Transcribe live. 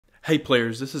Hey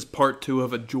players, this is part 2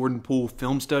 of a Jordan Poole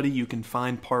film study. You can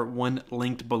find part 1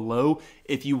 linked below.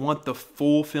 If you want the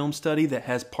full film study that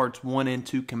has parts 1 and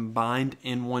 2 combined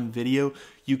in one video,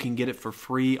 you can get it for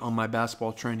free on my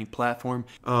basketball training platform.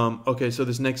 Okay, so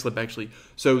this next clip actually.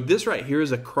 So this right here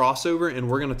is a crossover, and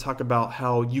we're going to talk about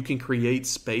how you can create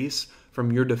space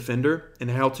from your defender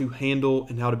and how to handle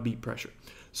and how to beat pressure.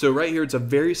 So right here, it's a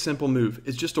very simple move.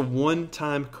 It's just a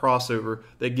one-time crossover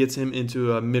that gets him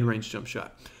into a mid-range jump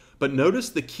shot. But notice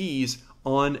the keys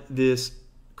on this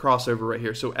crossover right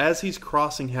here. So as he's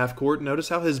crossing half court, notice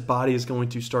how his body is going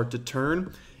to start to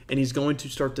turn and he's going to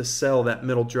start to sell that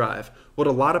middle drive. What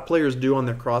a lot of players do on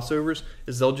their crossovers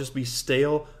is they'll just be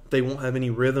stale. They won't have any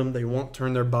rhythm. They won't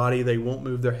turn their body. They won't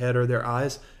move their head or their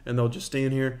eyes, and they'll just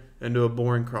stand here and do a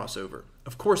boring crossover.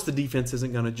 Of course, the defense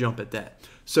isn't going to jump at that.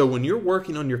 So when you're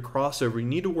working on your crossover, you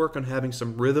need to work on having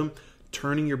some rhythm,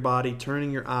 turning your body,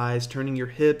 turning your eyes, turning your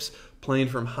hips, playing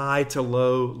from high to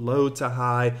low, low to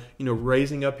high,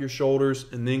 raising up your shoulders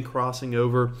and then crossing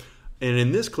over. And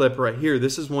in this clip right here,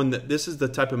 this is the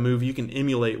type of move you can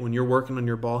emulate when you're working on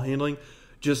your ball handling.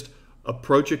 Just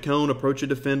approach a cone, approach a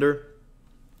defender,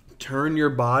 turn your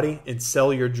body and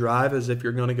sell your drive as if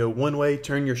you're going to go one way,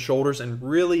 turn your shoulders and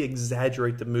really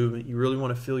exaggerate the movement. You really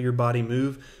want to feel your body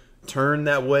move, turn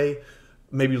that way,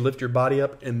 maybe lift your body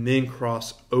up and then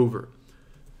cross over.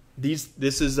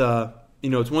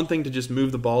 It's one thing to just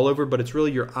move the ball over, but it's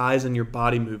really your eyes and your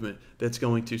body movement that's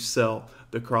going to sell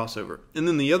the crossover. And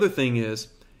then the other thing is,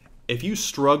 if you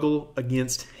struggle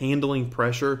against handling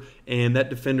pressure and that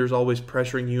defender's always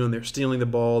pressuring you and they're stealing the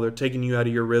ball, they're taking you out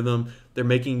of your rhythm, they're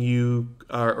making you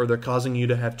or they're causing you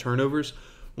to have turnovers,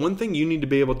 one thing you need to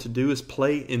be able to do is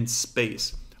play in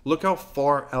space. Look how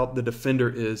far out the defender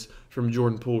is from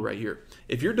Jordan Poole right here.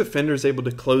 If your defender is able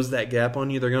to close that gap on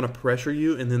you, they're going to pressure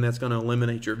you, and then that's going to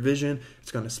eliminate your vision.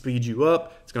 It's going to speed you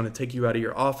up. It's going to take you out of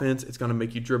your offense. It's going to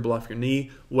make you dribble off your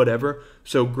knee, whatever.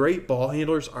 So great ball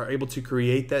handlers are able to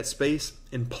create that space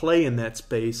and play in that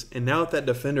space. And now that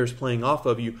defender is playing off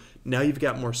of you, now you've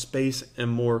got more space and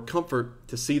more comfort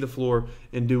to see the floor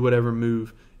and do whatever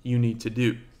move you need to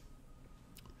do.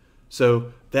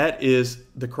 So that is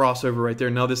the crossover right there.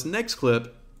 Now this next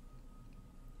clip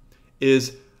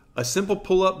is a simple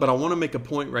pull-up, but I want to make a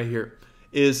point right here,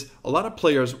 is a lot of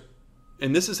players,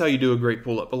 and this is how you do a great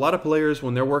pull-up. A lot of players,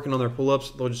 when they're working on their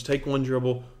pull-ups, they'll just take one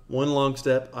dribble, one long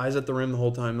step, eyes at the rim the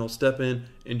whole time. They'll step in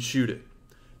and shoot it.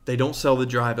 They don't sell the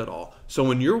drive at all. So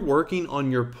when you're working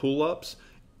on your pull-ups,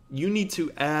 you need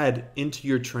to add into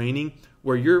your training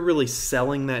where you're really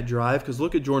selling that drive, because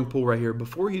look at Jordan Poole right here.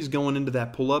 Before he's going into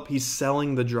that pull-up, he's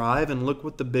selling the drive, and look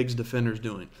what the bigs defender's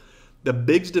doing. The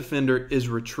bigs defender is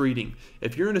retreating.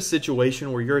 If you're in a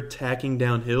situation where you're attacking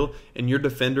downhill and your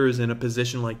defender is in a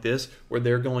position like this where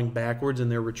they're going backwards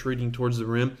and they're retreating towards the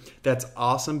rim, that's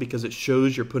awesome because it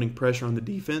shows you're putting pressure on the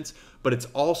defense, but it's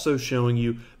also showing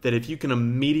you that if you can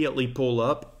immediately pull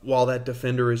up while that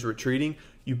defender is retreating,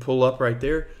 you pull up right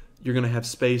there, you're going to have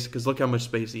space, because look how much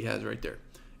space he has right there.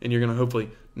 And you're going to hopefully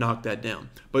knock that down.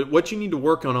 But what you need to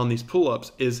work on these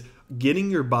pull-ups is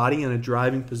getting your body in a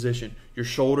driving position. Your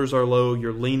shoulders are low,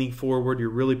 you're leaning forward, you're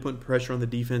really putting pressure on the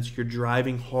defense, you're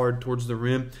driving hard towards the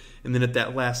rim, and then at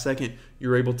that last second,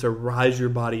 you're able to rise your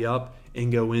body up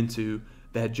and go into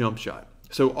that jump shot.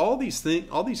 So all these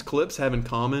clips have in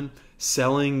common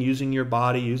selling, using your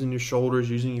body, using your shoulders,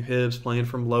 using your hips, playing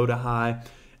from low to high,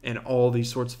 and all these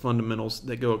sorts of fundamentals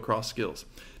that go across skills.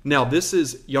 Now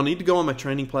y'all need to go on my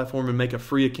training platform and make a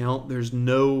free account. There's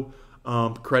no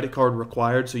credit card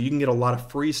required, so you can get a lot of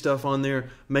free stuff on there,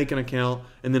 make an account,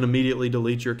 and then immediately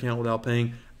delete your account without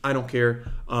paying. I don't care.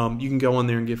 You can go on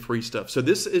there and get free stuff. So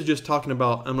this is just talking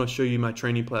about, I'm going to show you my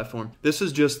training platform. This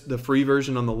is just the free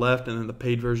version on the left and then the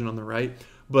paid version on the right.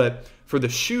 But for the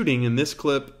shooting in this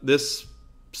clip, this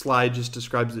slide just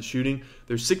describes the shooting.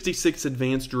 There's 66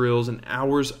 advanced drills and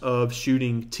hours of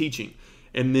shooting teaching.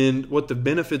 And then what the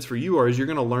benefits for you are is you're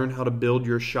going to learn how to build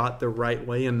your shot the right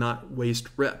way and not waste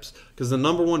reps. Because the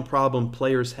number one problem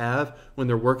players have when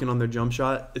they're working on their jump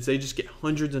shot is they just get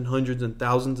hundreds and hundreds and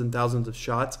thousands of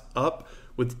shots up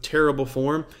with terrible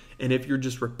form. And if you're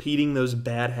just repeating those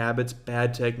bad habits,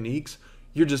 bad techniques,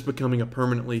 you're just becoming a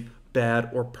permanently bad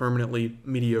or permanently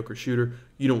mediocre shooter.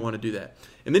 You don't want to do that.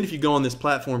 And then if you go on this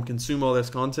platform, consume all this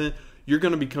content, you're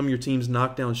going to become your team's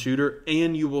knockdown shooter,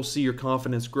 and you will see your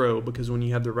confidence grow, because when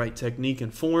you have the right technique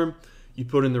and form, you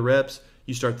put in the reps,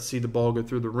 you start to see the ball go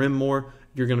through the rim more,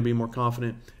 you're going to be more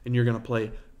confident, and you're going to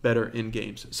play better in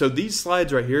games. So these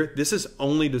slides right here, this is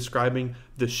only describing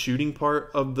the shooting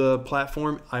part of the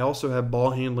platform. I also have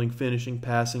ball handling, finishing,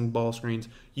 passing, ball screens,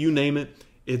 you name it,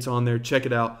 it's on there. Check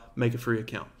it out, make a free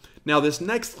account. Now this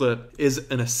next clip is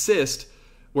an assist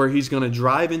where he's going to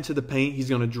drive into the paint. He's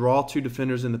going to draw 2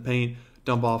 defenders in the paint,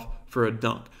 dump off for a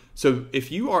dunk. So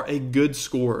if you are a good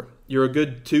scorer, you're a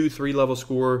good 2-3 level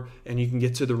scorer, and you can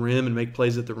get to the rim and make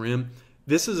plays at the rim,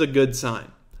 this is a good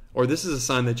sign. Or this is a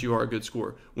sign that you are a good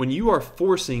scorer. When you are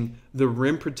forcing the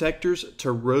rim protectors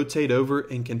to rotate over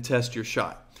and contest your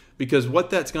shot. Because what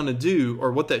that's going to do,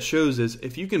 or what that shows, is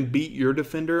if you can beat your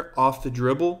defender off the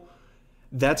dribble,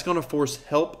 that's going to force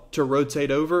help to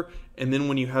rotate over. And then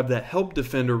when you have that help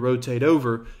defender rotate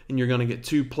over and you're going to get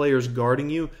 2 players guarding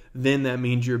you, then that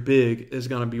means your big is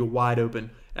going to be wide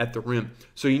open at the rim.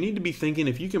 So you need to be thinking,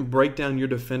 if you can break down your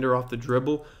defender off the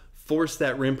dribble, force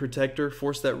that rim protector,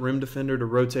 force that rim defender to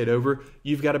rotate over,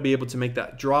 you've got to be able to make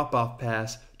that drop-off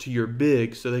pass to your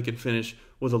big so they can finish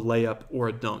with a layup or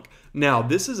a dunk. Now,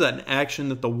 this is an action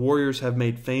that the Warriors have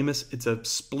made famous. It's a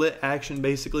split action,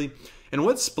 basically. And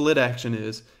what split action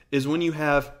is when you're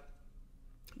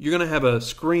going to have a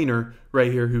screener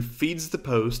right here who feeds the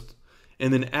post,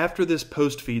 and then after this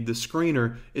post feed, the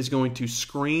screener is going to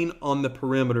screen on the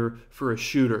perimeter for a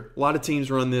shooter. A lot of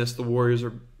teams run this. The Warriors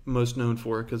are most known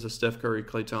for it because of Steph Curry,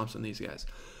 Klay Thompson, these guys.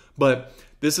 But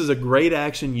this is a great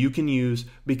action you can use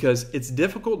because it's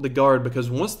difficult to guard, because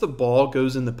once the ball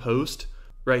goes in the post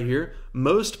right here,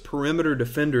 most perimeter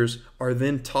defenders are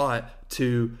then taught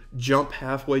to jump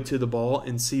halfway to the ball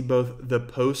and see both the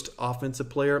post offensive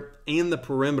player and the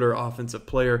perimeter offensive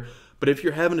player. But if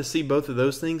you're having to see both of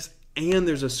those things and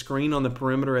there's a screen on the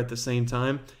perimeter at the same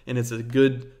time, and it's a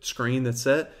good screen that's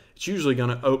set, it's usually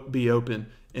going to be open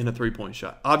in a three-point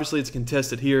shot. Obviously, it's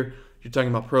contested here. You're talking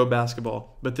about pro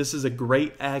basketball, but this is a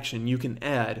great action you can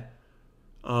add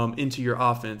into your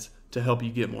offense to help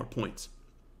you get more points.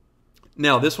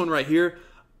 Now, this one right here,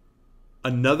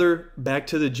 another back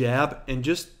to the jab, and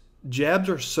just jabs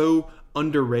are so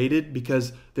underrated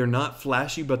because they're not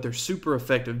flashy, but they're super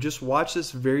effective. Just watch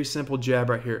this very simple jab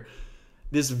right here.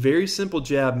 This very simple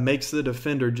jab makes the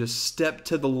defender just step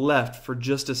to the left for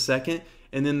just a second,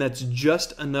 and then that's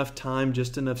just enough time,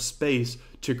 just enough space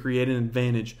to create an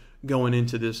advantage going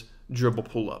into this dribble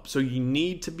pull-up. So you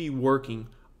need to be working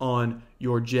on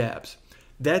your jabs.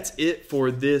 That's it for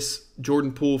this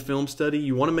Jordan Poole film study.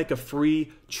 You want to make a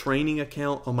free training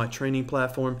account on my training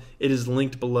platform. It is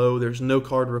linked below. There's no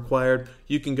card required.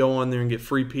 You can go on there and get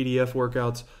free PDF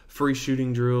workouts, free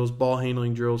shooting drills, ball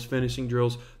handling drills, finishing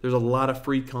drills. There's a lot of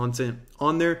free content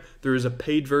on there. There is a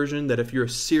paid version that if you're a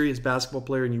serious basketball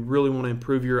player and you really want to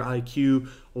improve your IQ,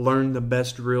 learn the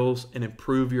best drills, and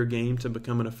improve your game to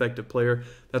become an effective player,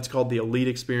 that's called the Elite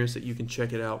Experience, that you can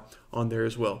check it out on there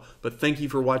as well. But thank you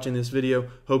for watching this video.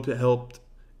 Hope it helped.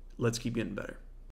 Let's keep getting better.